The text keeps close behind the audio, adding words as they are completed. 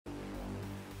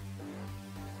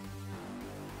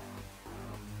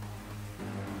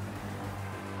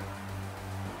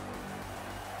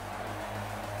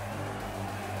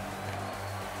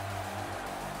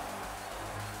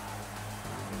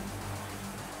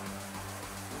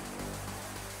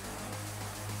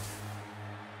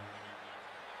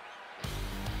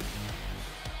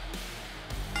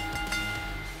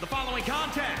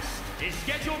following contest is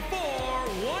scheduled for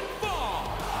one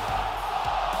fall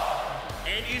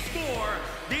and is for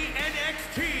the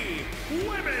NXT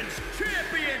Women's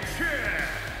Championship.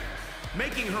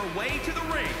 Making her way to the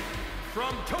ring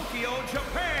from Tokyo,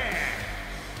 Japan,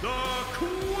 the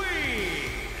Queen.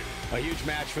 A huge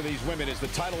match for these women as the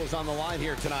title is on the line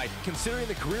here tonight. Considering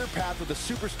the career path of the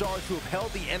superstars who have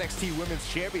held the NXT Women's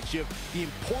Championship, the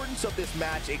importance of this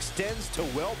match extends to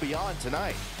well beyond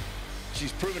tonight.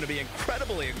 She's proven to be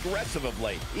incredibly aggressive of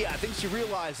late. Yeah, I think she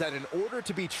realized that in order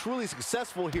to be truly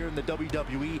successful here in the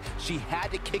WWE, she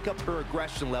had to kick up her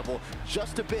aggression level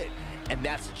just a bit, and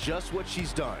that's just what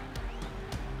she's done.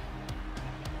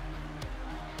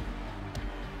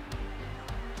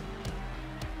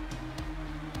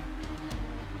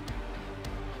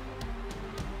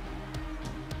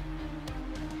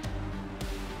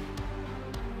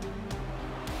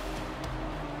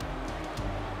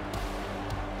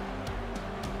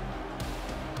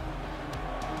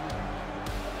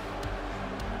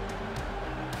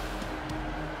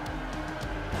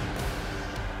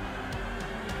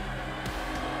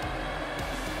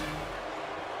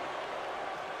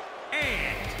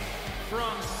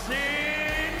 From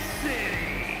Sin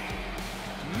City,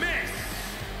 Miss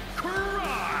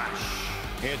Crush.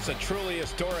 It's a truly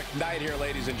historic night here,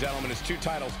 ladies and gentlemen, as two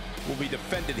titles will be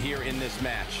defended here in this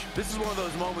match. This is one of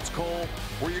those moments, Cole,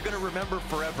 where you're going to remember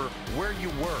forever where you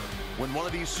were when one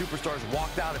of these superstars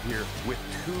walked out of here with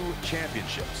 2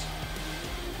 championships.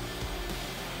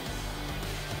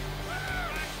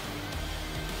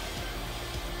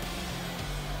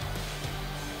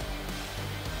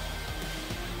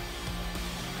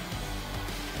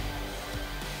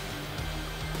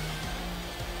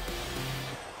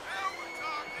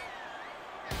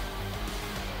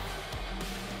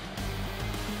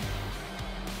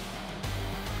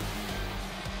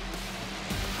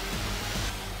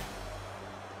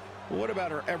 What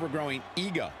about her ever-growing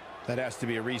ego? That has to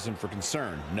be a reason for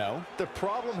concern, no? The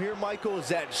problem here, Michael, is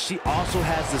that she also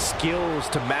has the skills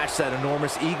to match that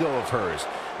enormous ego of hers.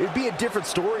 It'd be a different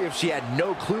story if she had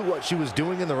no clue what she was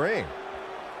doing in the ring.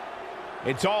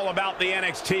 It's all about the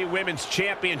NXT Women's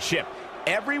Championship.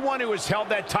 Everyone who has held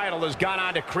that title has gone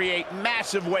on to create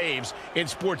massive waves in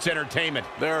sports entertainment.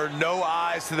 There are no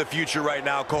eyes to the future right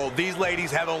now, Cole. These ladies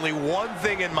have only one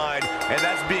thing in mind, and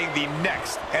that's being the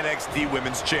next NXT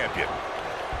Women's Champion.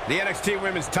 The NXT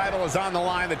Women's title is on the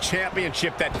line. The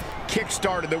championship that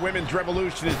kick-started the women's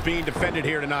revolution is being defended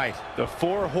here tonight. The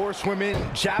 4 horsewomen,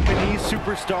 Japanese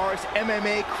superstars,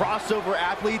 MMA crossover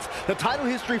athletes. The title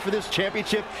history for this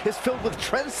championship is filled with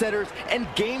trendsetters and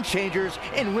game changers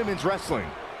in women's wrestling.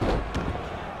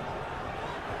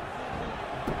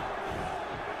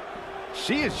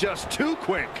 She is just too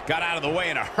quick. Got out of the way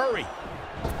in a hurry.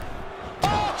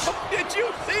 Oh, did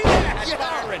you see that,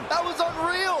 Byron? That was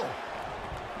unreal.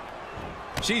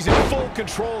 She's in full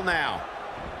control now.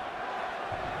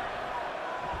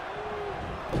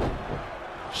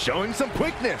 Showing some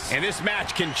quickness. And this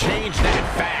match can change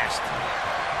that fast.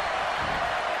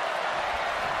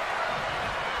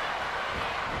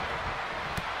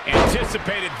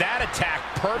 Anticipated that attack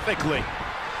perfectly.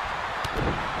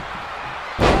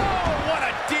 Oh, what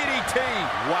a DDT.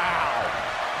 Wow.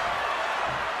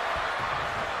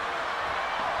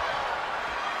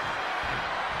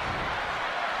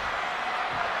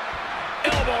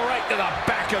 Elbow right to the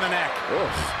back of the neck. Oof.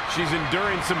 She's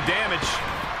enduring some damage.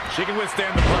 She can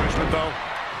withstand the punishment, though.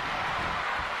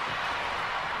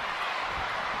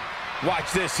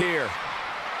 Watch this here.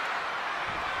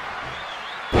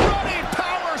 Running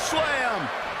power slam.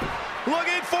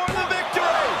 Looking for the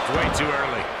victory. Way too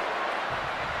early.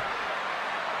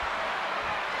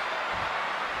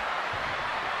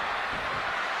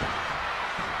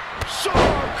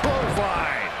 Sharp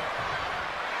clothesline.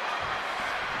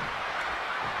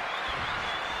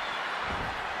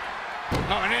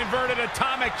 Oh, an inverted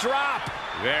atomic drop.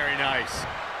 Very nice.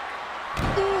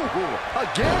 Ooh,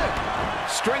 again.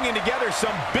 Stringing together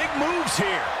some big moves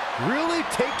here. Really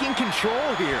taking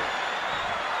control here.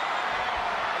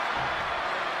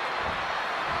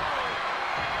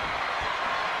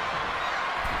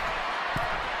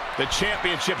 The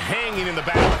championship hanging in the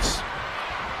balance.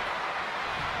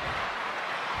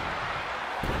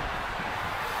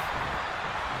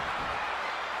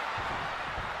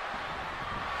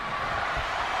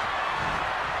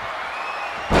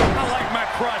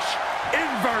 Crush,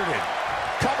 inverted.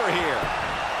 Cover here.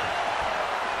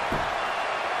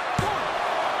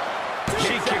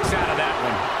 She kicks out of that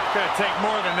one. Gonna take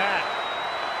more than that.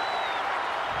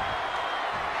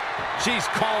 She's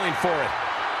calling for it.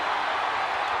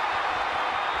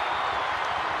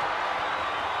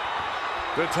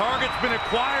 The target's been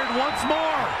acquired once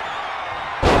more.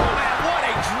 Oh, man, what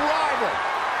a driver.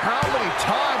 How many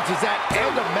times does that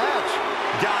end a match?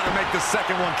 Gotta make the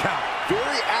second one count.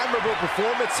 Very admirable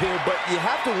performance here, but you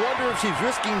have to wonder if she's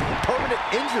risking permanent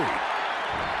injury.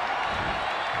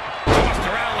 Tossed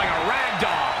around like a rag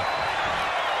doll.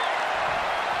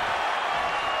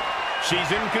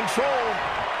 She's in control.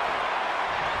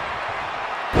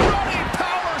 Running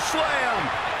power slam.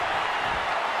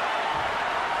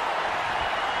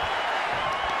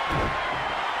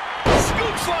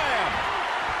 Scoop slam.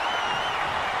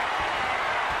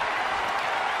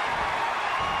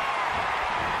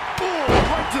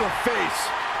 Right to the face.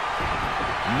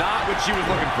 Not what she was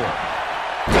looking for.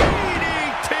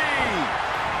 DDT.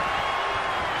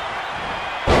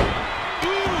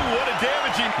 Ooh, what a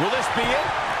damaging. Will this be it?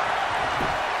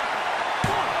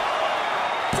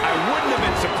 I wouldn't have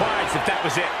been surprised if that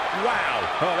was it. Wow.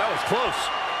 Oh, that was close.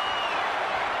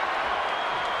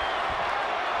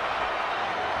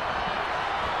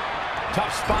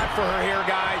 Tough spot for her here,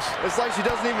 guys. It's like she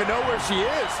doesn't even know where she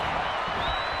is.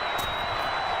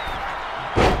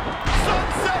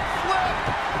 Sunset flip!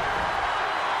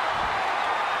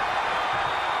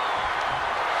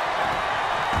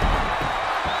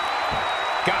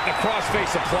 Got the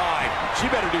crossface applied. She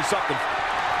better do something.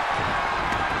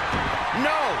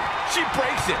 No, she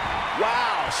breaks it.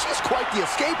 Wow, she's quite the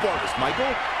escape artist,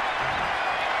 Michael.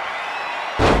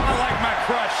 I like my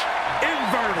crush.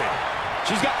 Inverted.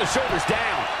 She's got the shoulders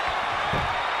down.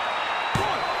 1,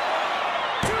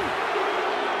 2,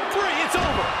 3, it's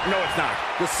over. No, it's not.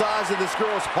 The size of this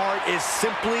girl's heart is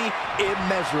simply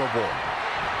immeasurable.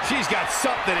 She's got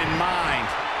something in mind.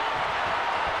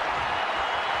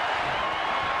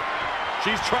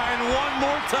 She's trying one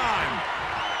more time.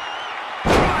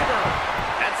 Driver.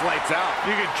 That's lights out.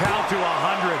 You can count to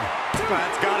 100.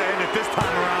 That's got to end it this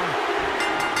time around.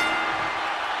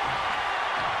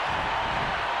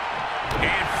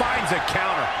 And finds a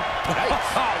counter. Nice.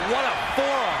 What a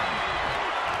forearm.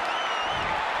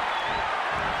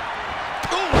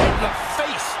 Ooh, in the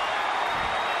face.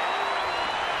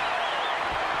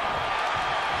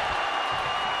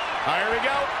 Here we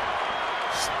go.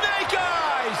 Snake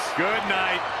eyes. Good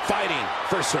night. Fighting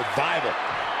for survival.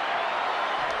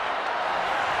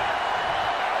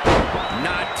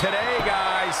 Not today,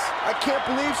 guys. I can't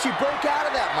believe she broke out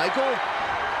of that, Michael.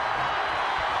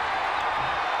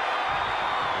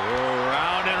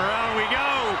 Round and round we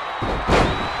go.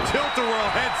 Tilt-a-whirl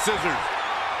head scissors.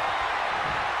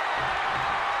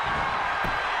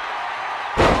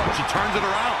 Oh, she turns it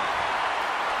around.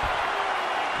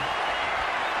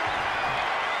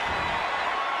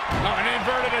 Oh, an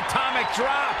inverted atomic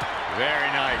drop. Very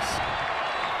nice.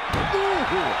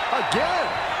 Ooh, again.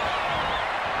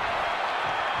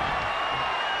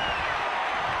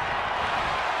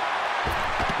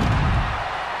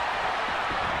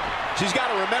 She's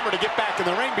got to remember to get back in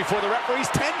the ring before the referee's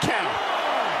 10 count.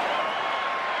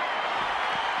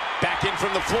 Back in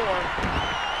from the floor.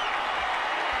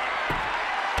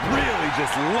 Really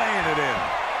just laying it in.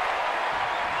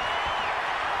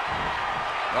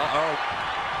 Uh-oh.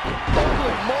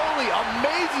 Holy moly,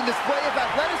 amazing display of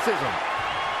athleticism.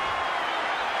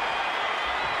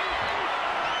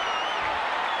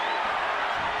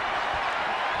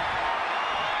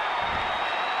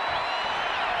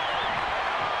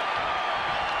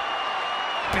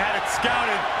 Had it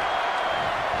scouted.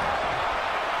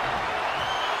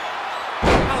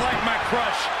 I like my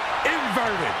crush.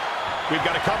 Inverted. We've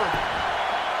got to cover. 1,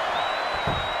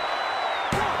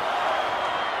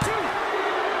 2.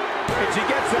 And she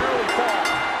gets an early fall.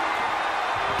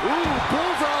 Ooh,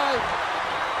 bullseye.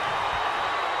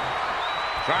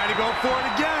 Trying to go for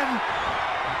it again.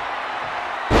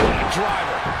 What a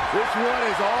driver. This one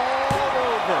is all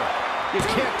over. You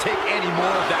can't take any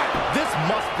more of that. This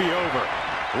must be over.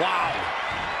 Wow.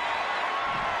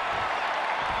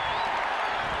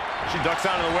 She ducks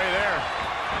out of the way there.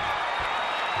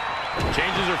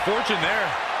 Changes her fortune there.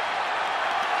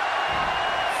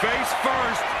 Face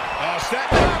first.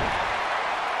 Setting up.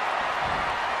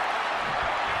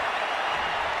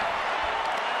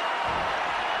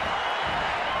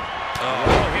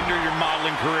 That'll hinder your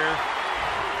modeling career.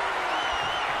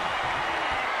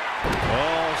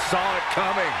 Oh, saw it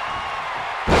coming.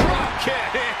 Drop kick.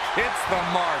 Hits the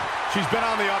mark. She's been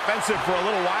on the offensive for a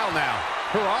little while now.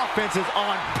 Her offense is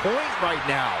on point right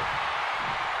now.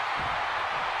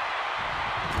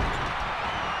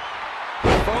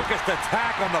 Focused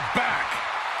attack on the back.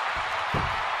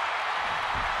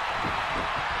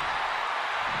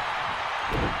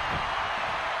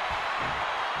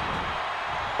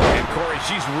 And Corey,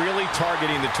 she's really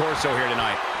targeting the torso here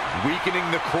tonight. weakening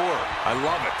the core. I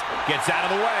love it. Gets out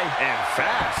of the way. And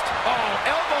fast. Oh,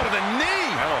 elbow to the knee.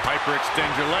 That'll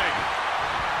hyperextend your leg.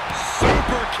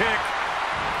 Super kick.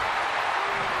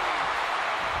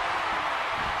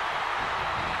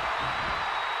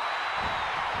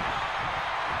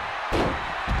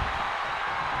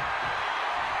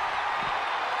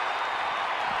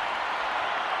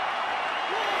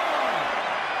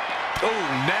 Oh,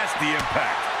 nasty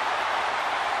impact.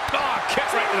 Oh, kick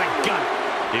right to the gut.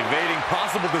 Evading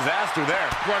possible disaster there.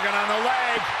 Working on the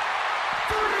leg.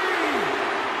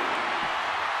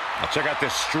 I'll check out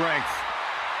this strength.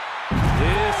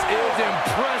 This is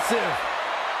impressive.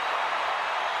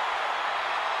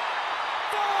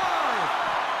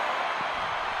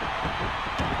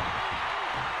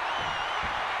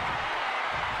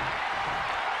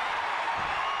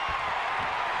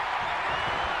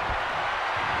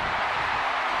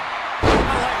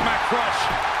 Crush,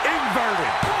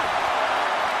 inverted.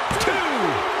 2,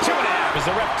 2.5 as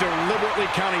the ref deliberately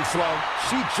counting slow.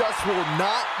 She just will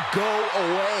not go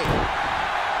away.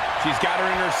 She's got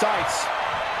her in her sights.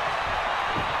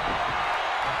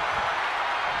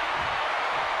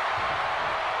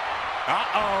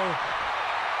 Uh-oh.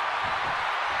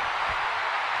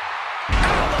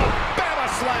 Alabama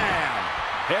slam.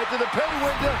 Head to the pay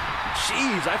window.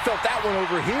 Jeez, I felt that one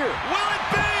over here. Will it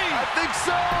be? I think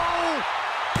so.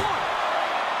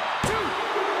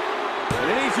 An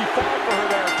easy fall for her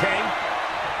there, King.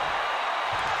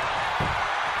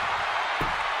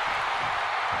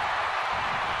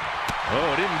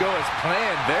 Oh, it didn't go as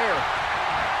planned there.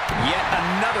 Yet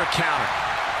another counter.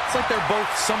 It's like they're both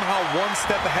somehow one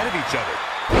step ahead of each other.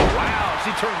 Wow,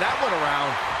 she turned that one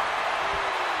around.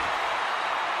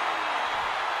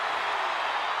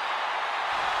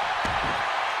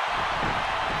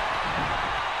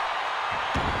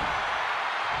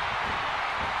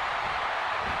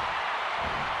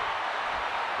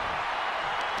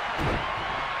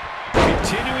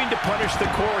 Continuing to punish the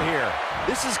core here.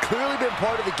 This has clearly been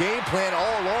part of the game plan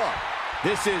all along.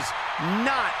 This is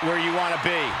not where you want to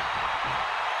be.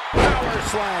 Power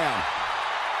slam.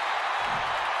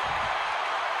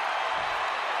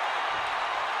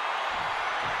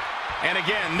 And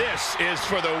again, this is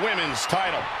for the women's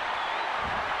title.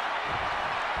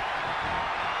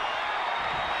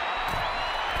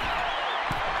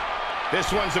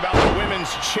 This one's about the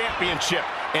women's championship,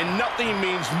 and nothing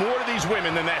means more to these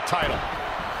women than that title.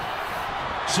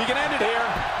 She can end it here.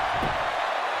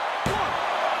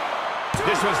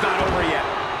 This one's not over yet.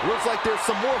 Looks like there's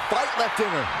some more fight left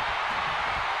in her.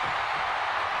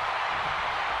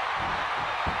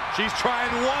 She's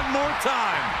trying one more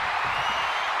time.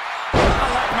 I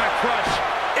like my crush.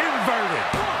 Inverted.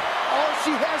 All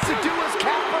she has to do is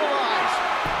capitalize.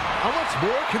 How much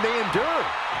more can they endure?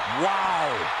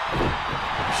 Wow.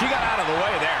 She got out of the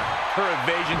way there. Her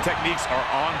evasion techniques are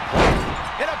on point.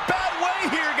 In a bad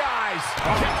way here, guys.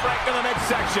 Kick right to the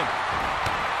midsection.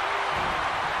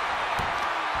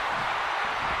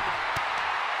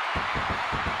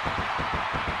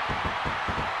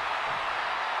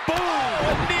 Boom!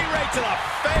 A knee right to the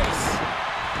face.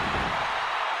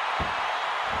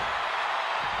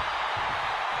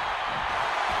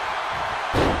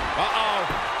 Uh-oh.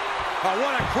 Oh,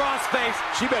 what a crossface.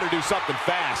 She better do something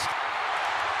fast.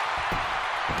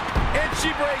 And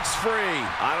she breaks free.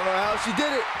 I don't know how she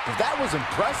did it, but that was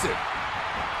impressive.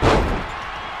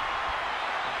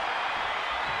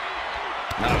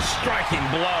 A striking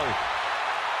blow.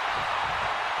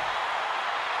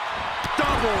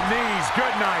 Double knees,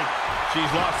 good night. She's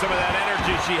lost some of that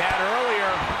energy she had earlier.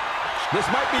 This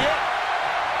might be it.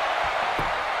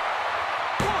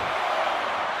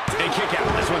 A kick out.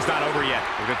 This one's not over yet.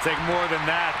 We're gonna take more than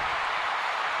that.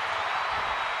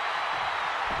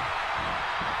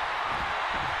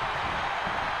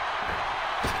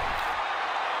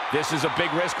 This is a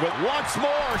big risk, but once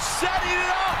more, setting it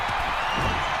up.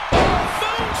 Oh,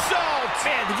 moonsault!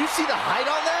 Man, did you see the height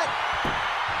on that?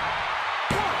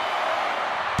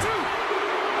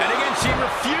 And again, she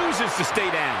refuses to stay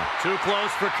down. Too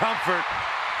close for comfort.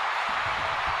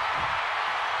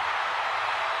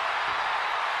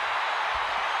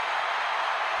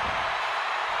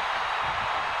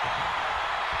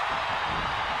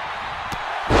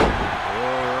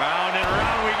 Round and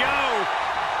round we go.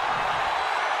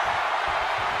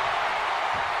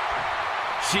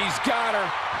 She's got her.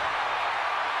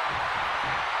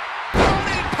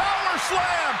 Running power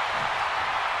slam.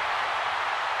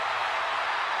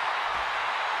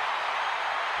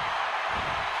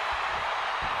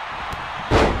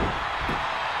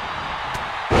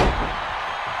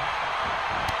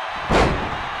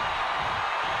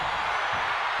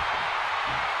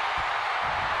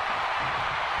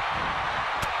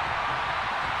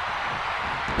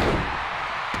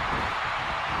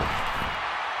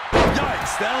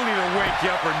 That'll either wake you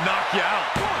up or knock you out.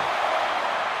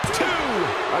 2.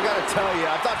 I gotta tell you,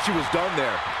 I thought she was done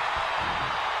there.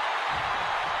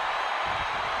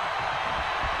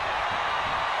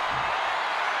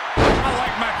 I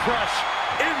like my crush.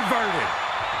 Inverted.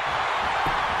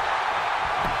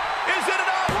 Is it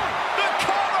enough? The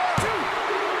cover!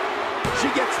 She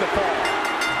gets the fall.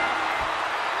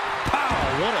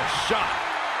 Pow, what a shot.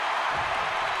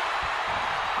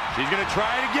 She's gonna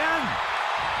try it again.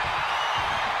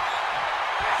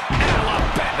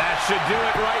 That should do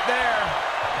it right there.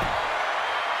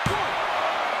 1,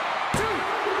 2,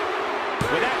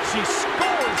 3. With that, she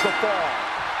scores the fall.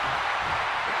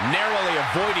 Narrowly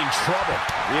avoiding trouble.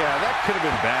 Yeah, that could have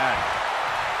been bad.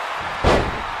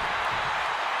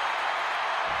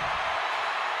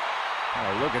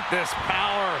 Oh, look at this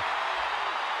power.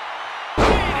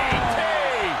 DDT!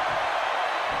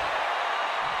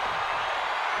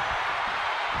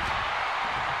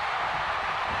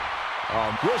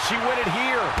 Will she win it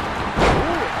here?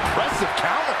 Ooh, impressive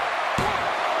counter. 1,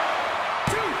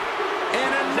 2.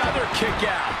 And another kick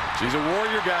out. She's a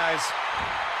warrior, guys.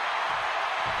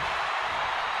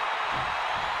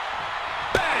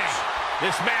 Bang!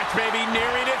 This match may be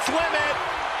nearing its limit.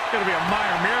 It's gonna be a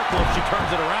minor miracle if she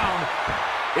turns it around.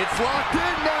 It's locked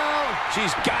in now.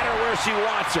 She's got her where she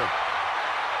wants her.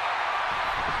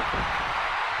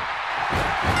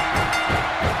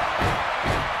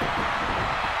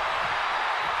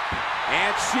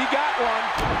 And she got one.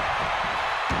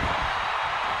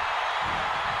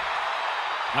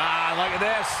 Ah, look at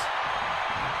this.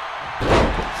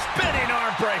 Spinning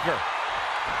arm breaker.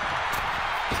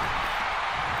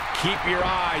 Keep your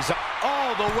eyes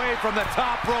All the way from the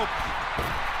top rope.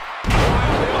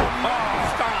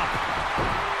 Oh, stop.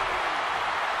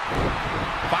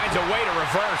 Finds a way to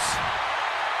reverse.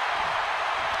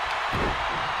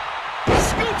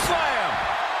 Scoop slam.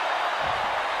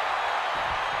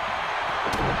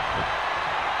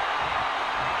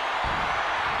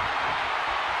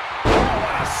 Oh,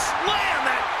 what a slam.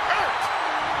 That hurt.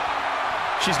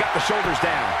 She's got the shoulders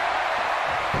down.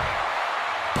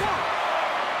 1,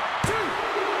 2,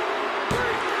 3.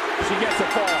 She gets a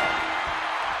fall.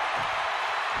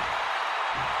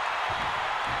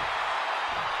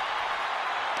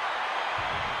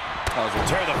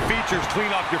 Tear the features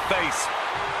clean off your face.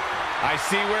 I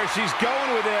see where she's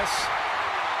going with this.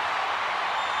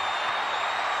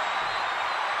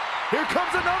 Here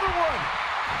comes another one.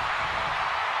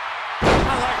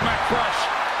 I like my crush.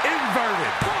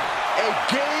 Inverted. A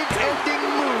game-ending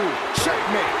move.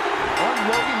 Checkmate.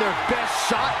 Unloading their best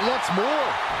shot once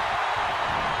more.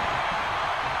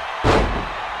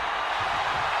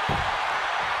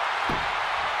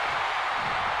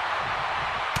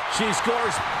 She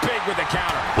scores big with the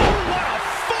counter. Oh, what a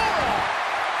forearm!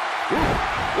 Ooh,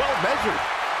 well measured.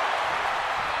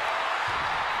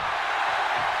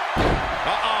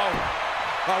 Uh-oh.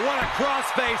 Oh, what a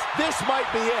crossface. This might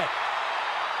be it.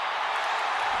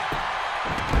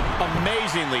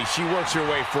 Amazingly, she works her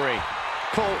way free.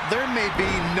 Cole, there may be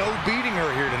no beating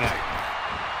her here tonight.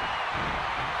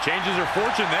 Changes her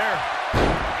fortune there.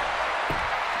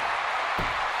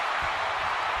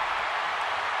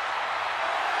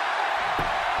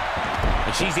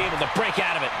 And she's able to break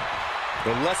out of it.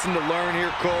 The lesson to learn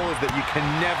here, Cole, is that you can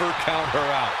never count her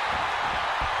out.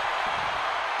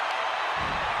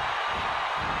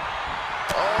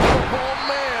 Oh,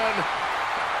 man.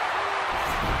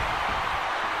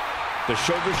 The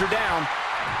shoulders are down.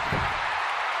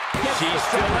 She's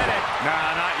still in it.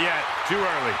 Nah, not yet. Too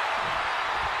early.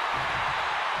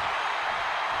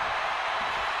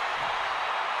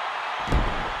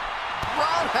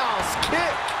 Roundhouse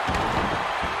kick.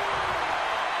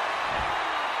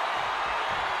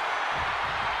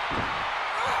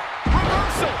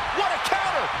 Reversal. What a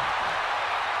counter.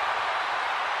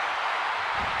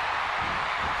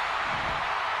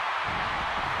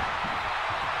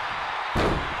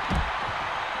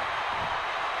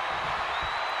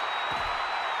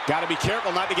 Got to be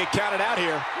careful not to get counted out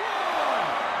here.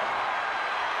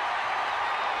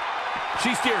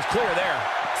 She steers clear there.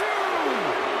 2,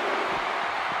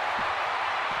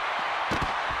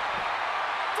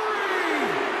 3.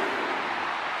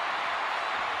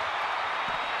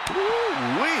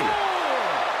 Ooh-wee. 4.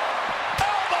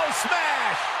 Elbow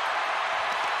smash.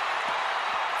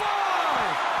 5.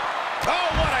 Oh,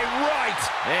 what a right.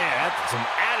 Man, that's some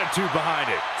attitude behind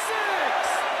it. 6.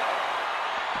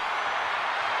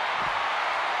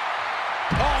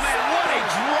 Oh, man, what a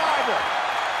driver.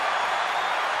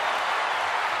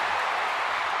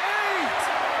 8.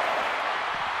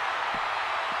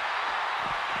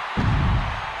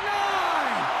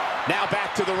 9. Now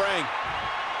back to the ring.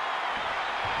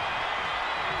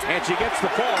 And she gets the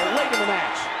fall late in the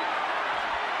match.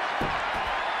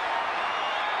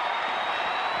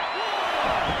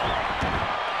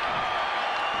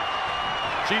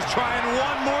 She's trying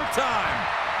one more time.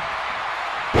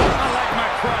 I like my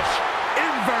crush.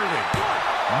 Inverted.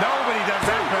 Nobody does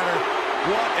that better.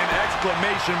 What an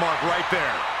exclamation mark right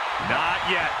there. Not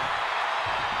yet.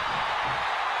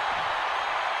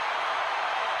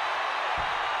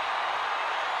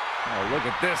 Oh, look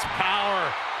at this power.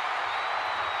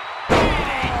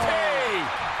 DDT!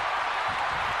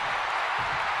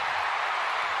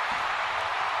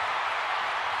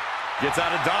 Gets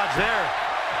out of dodge there.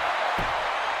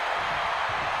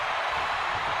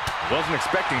 Wasn't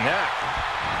expecting that.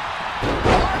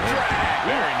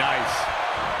 Very nice.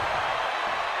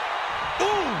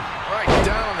 Ooh! Right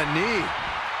down on the knee.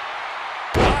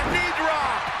 Knee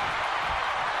drop.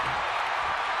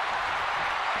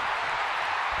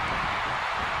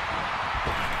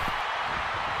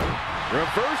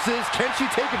 Reverses. Can she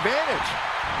take advantage?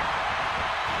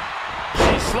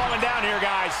 She's slowing down here,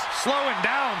 guys. Slowing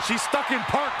down. She's stuck in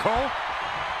park, Cole.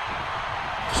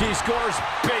 She scores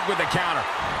big with the counter.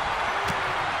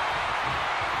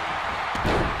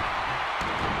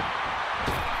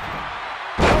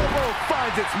 Elbow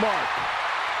finds its mark.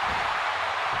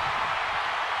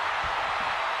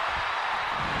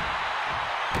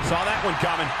 Saw that one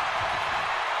coming.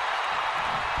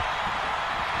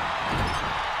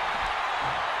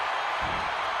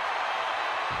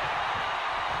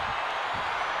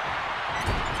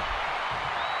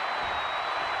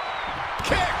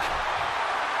 Kick!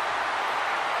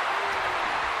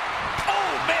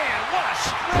 Oh, man, what a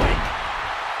strike!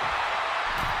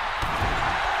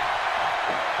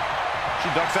 She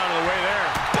ducks out of the way there.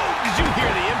 Boom! Did you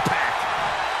hear the impact?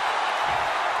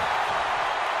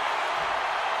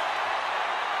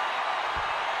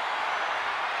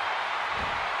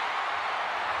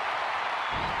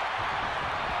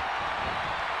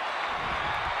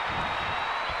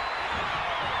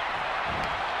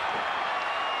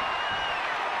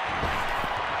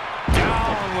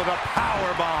 Down with a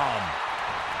power bomb.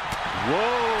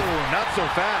 Whoa, not so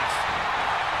fast.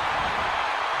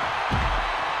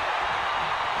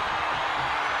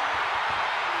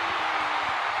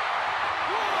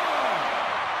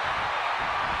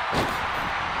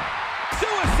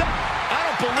 Suicide! I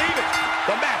don't believe it.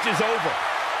 The match is over.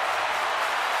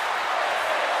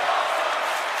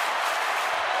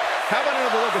 How about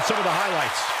another look at some of the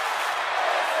highlights?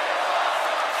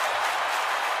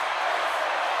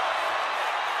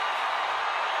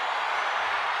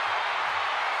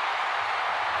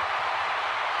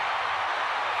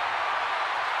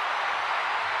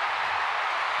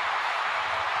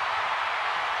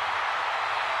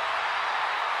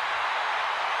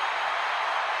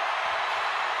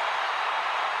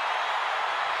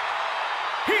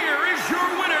 Here is your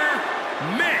winner,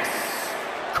 Miss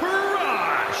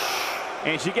Crush.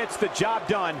 And she gets the job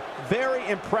done. Very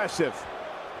impressive.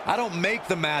 I don't make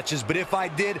the matches, but if I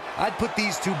did, I'd put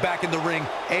these two back in the ring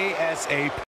ASAP.